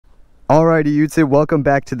Alrighty YouTube, welcome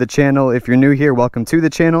back to the channel. If you're new here, welcome to the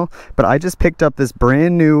channel. But I just picked up this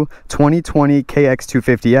brand new 2020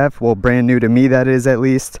 KX250F. Well, brand new to me, that is, at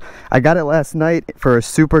least. I got it last night for a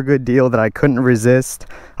super good deal that I couldn't resist.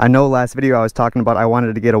 I know last video I was talking about I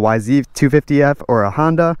wanted to get a YZ250F or a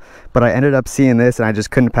Honda, but I ended up seeing this and I just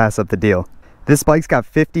couldn't pass up the deal. This bike's got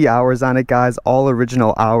 50 hours on it, guys, all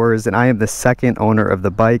original hours, and I am the second owner of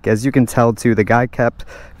the bike. As you can tell too, the guy kept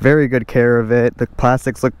very good care of it. The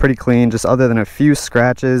plastics look pretty clean, just other than a few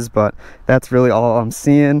scratches, but that's really all I'm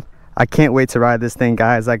seeing. I can't wait to ride this thing,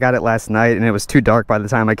 guys. I got it last night and it was too dark by the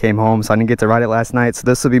time I came home, so I didn't get to ride it last night. So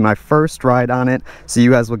this will be my first ride on it, so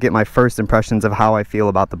you guys will get my first impressions of how I feel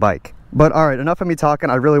about the bike. But alright, enough of me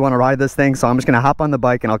talking. I really want to ride this thing, so I'm just going to hop on the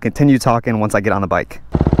bike and I'll continue talking once I get on the bike.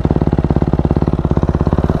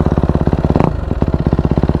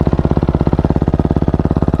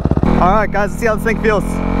 Alright guys, let's see how this thing feels.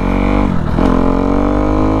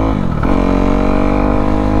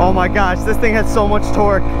 Oh my gosh, this thing has so much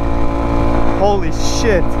torque. Holy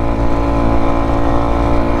shit.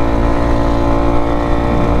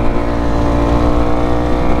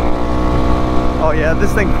 Oh yeah,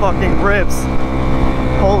 this thing fucking rips.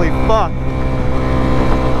 Holy fuck.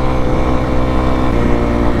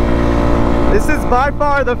 This is by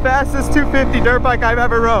far the fastest 250 dirt bike I've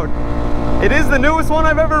ever rode. It is the newest one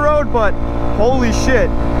I've ever rode, but holy shit.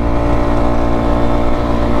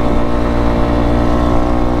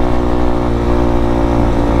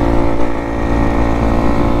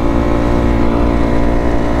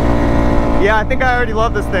 Yeah, I think I already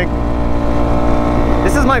love this thing.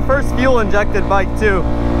 This is my first fuel injected bike too,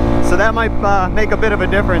 so that might make a bit of a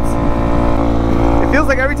difference. It feels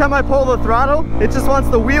like every time I pull the throttle, it just wants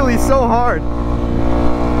to wheelie so hard.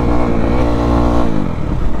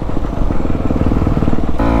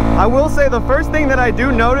 I will say the first thing that I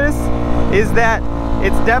do notice is that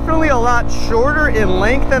it's definitely a lot shorter in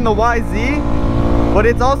length than the YZ, but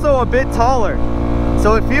it's also a bit taller,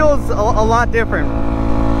 so it feels a lot different.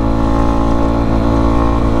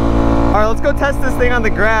 Alright, let's go test this thing on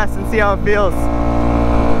the grass and see how it feels.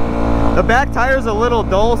 The back tire's a little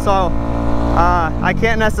dull, so I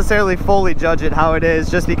can't necessarily fully judge it how it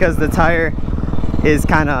is, just because the tire is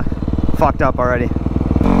kind of fucked up already.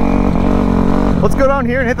 Let's go down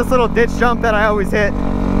here and hit this little ditch jump that I always hit.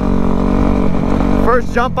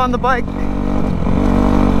 First jump on the bike.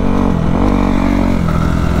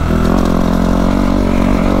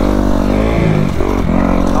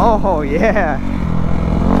 Oh yeah.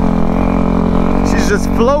 She's just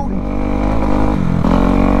floating.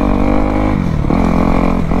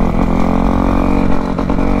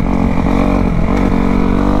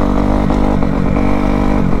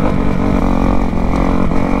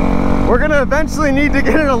 We're gonna eventually need to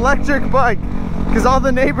get an electric bike because all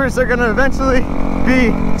the neighbors are gonna eventually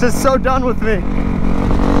be just so done with me.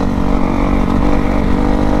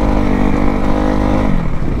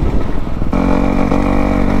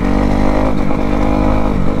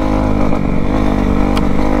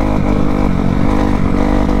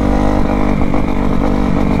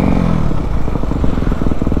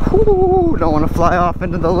 Ooh, don't want to fly off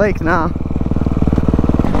into the lake now.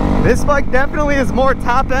 This bike definitely is more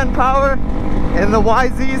top-end power, and the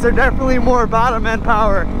YZs are definitely more bottom-end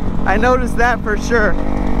power. I noticed that for sure.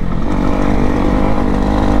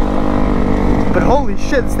 But holy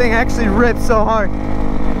shit, this thing actually rips so hard.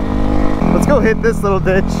 Let's go hit this little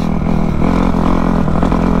ditch.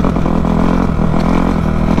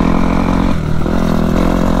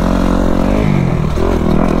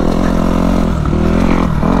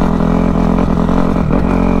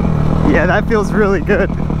 Yeah, that feels really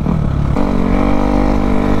good.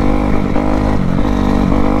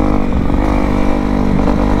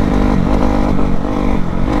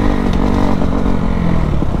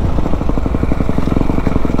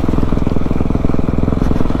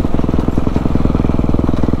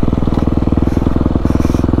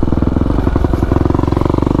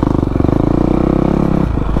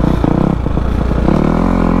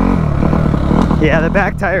 Yeah, the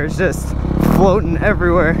back tire is just floating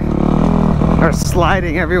everywhere, or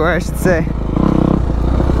sliding everywhere, I should say.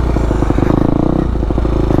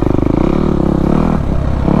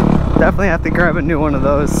 Definitely have to grab a new one of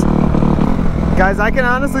those. Guys, I can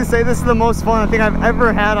honestly say this is the most fun I think I've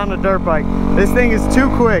ever had on a dirt bike. This thing is too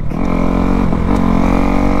quick.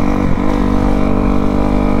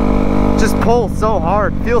 Just pulls so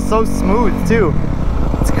hard, feels so smooth too.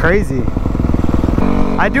 It's crazy.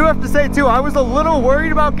 I do have to say too, I was a little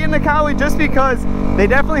worried about getting a Kawi just because they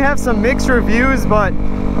definitely have some mixed reviews, but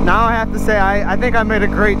now I have to say I think I made a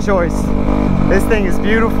great choice. This thing is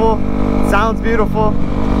beautiful, sounds beautiful.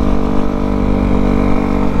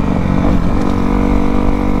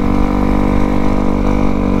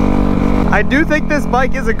 I do think this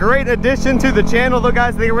bike is a great addition to the channel though,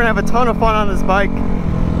 guys. I think we're gonna have a ton of fun on this bike.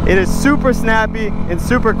 It is super snappy and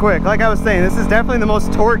super quick. Like I was saying, this is definitely the most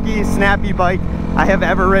torquey, snappy bike I have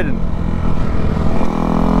ever ridden.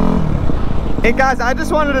 And guys, I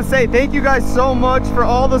just wanted to say thank you guys so much for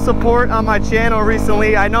all the support on my channel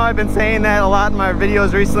recently. I know I've been saying that a lot in my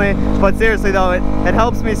videos recently, but seriously though, it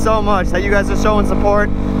helps me so much that you guys are showing support.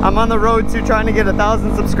 I'm on the road to trying to get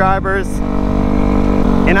 1,000 subscribers.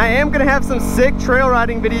 And I am gonna have some sick trail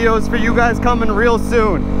riding videos for you guys coming real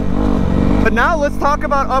soon. But now let's talk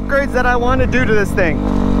about upgrades that I want to do to this thing.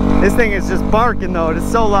 This thing is just barking though, it is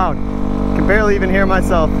so loud. I can barely even hear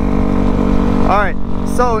myself. Alright,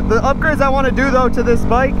 so the upgrades I want to do though to this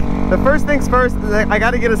bike, the first things first, I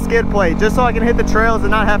got to get a skid plate just so I can hit the trails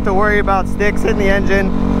and not have to worry about sticks hitting the engine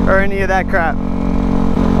or any of that crap.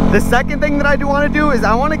 The second thing that I do want to do is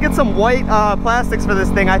I want to get some white plastics for this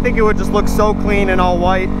thing. I think it would just look so clean and all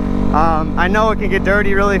white. I know it can get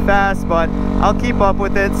dirty really fast, but I'll keep up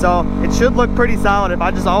with it, so it should look pretty solid if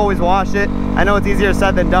I just always wash it. I know it's easier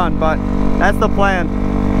said than done, but that's the plan.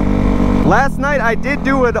 Last night I did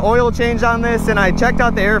do an oil change on this and I checked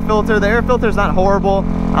out the air filter. The air filter's not horrible.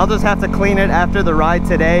 I'll just have to clean it after the ride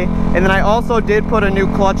today. And then I also did put a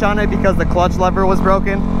new clutch on it because the clutch lever was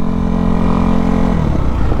broken.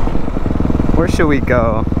 Where should we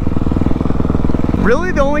go?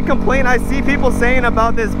 Really, the only complaint I see people saying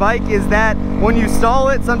about this bike is that when you stall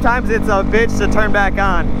it, sometimes it's a bitch to turn back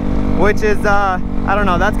on, which is, I don't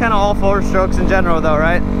know, that's kind of all four strokes in general though,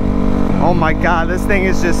 right? Oh my god, this thing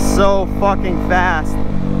is just so fucking fast.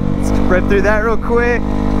 Let's rip through that real quick.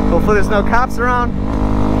 Hopefully there's no cops around.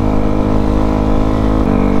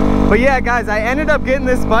 But yeah, guys, I ended up getting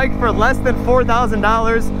this bike for less than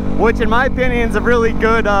 $4,000, which in my opinion is a really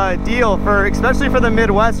good deal, for especially for the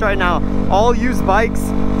Midwest right now. All used bikes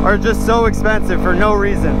are just so expensive for no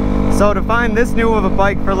reason. So to find this new of a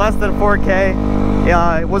bike for less than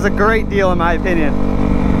 $4K, it was a great deal in my opinion.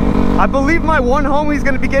 I believe my one homie's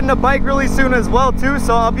gonna be getting a bike really soon as well too,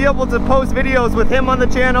 so I'll be able to post videos with him on the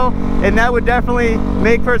channel, and that would definitely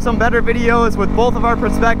make for some better videos with both of our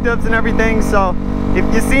perspectives and everything. So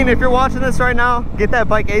if you're watching this right now, get that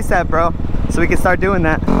bike ASAP, bro, so we can start doing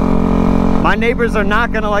that. My neighbors are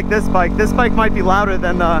not gonna like this bike. This bike might be louder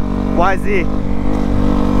than the YZ.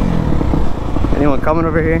 Anyone coming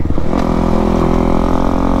over here?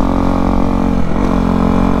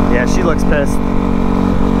 Yeah, she looks pissed.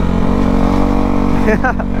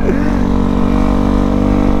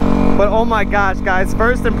 But oh my gosh, guys,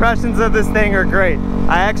 first impressions of this thing are great.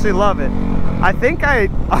 I actually love it. I think I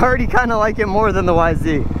already kind of like it more than the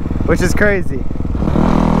YZ, which is crazy.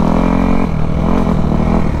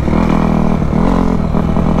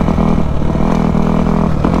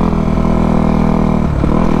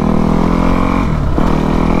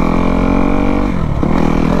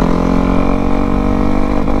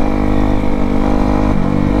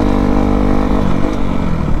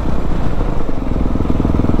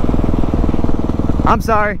 I'm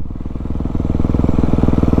sorry.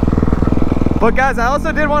 But guys, I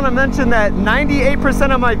also did want to mention that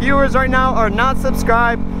 98% of my viewers right now are not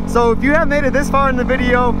subscribed. So if you have made it this far in the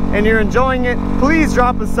video and you're enjoying it, please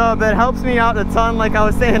drop a sub. That helps me out a ton, like I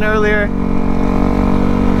was saying earlier.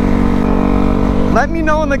 Let me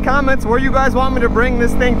know in the comments where you guys want me to bring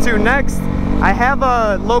this thing to next. I have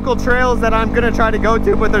local trails that I'm gonna try to go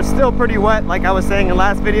to, but they're still pretty wet, like I was saying in the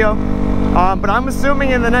last video. But I'm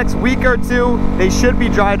assuming in the next week or two, they should be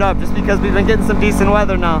dried up just because we've been getting some decent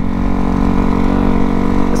weather now.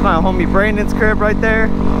 That's my homie Brandon's crib right there.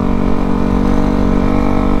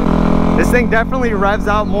 This thing definitely revs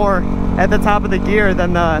out more at the top of the gear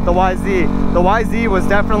than the YZ. The YZ was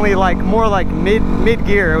definitely like more like mid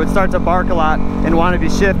gear. It would start to bark a lot and want to be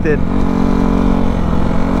shifted.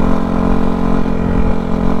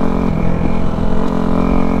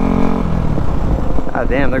 God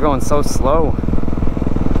damn, they're going so slow.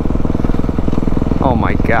 Oh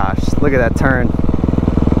my gosh, look at that turn.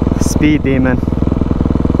 Speed demon.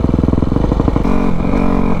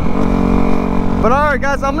 But alright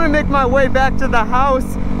guys, I'm gonna make my way back to the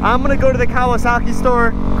house. I'm gonna go to the Kawasaki store,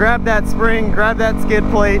 grab that spring, grab that skid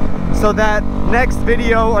plate, so that next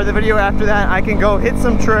video or the video after that I can go hit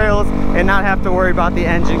some trails and not have to worry about the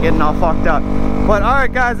engine getting all fucked up. But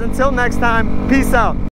alright guys, until next time, peace out.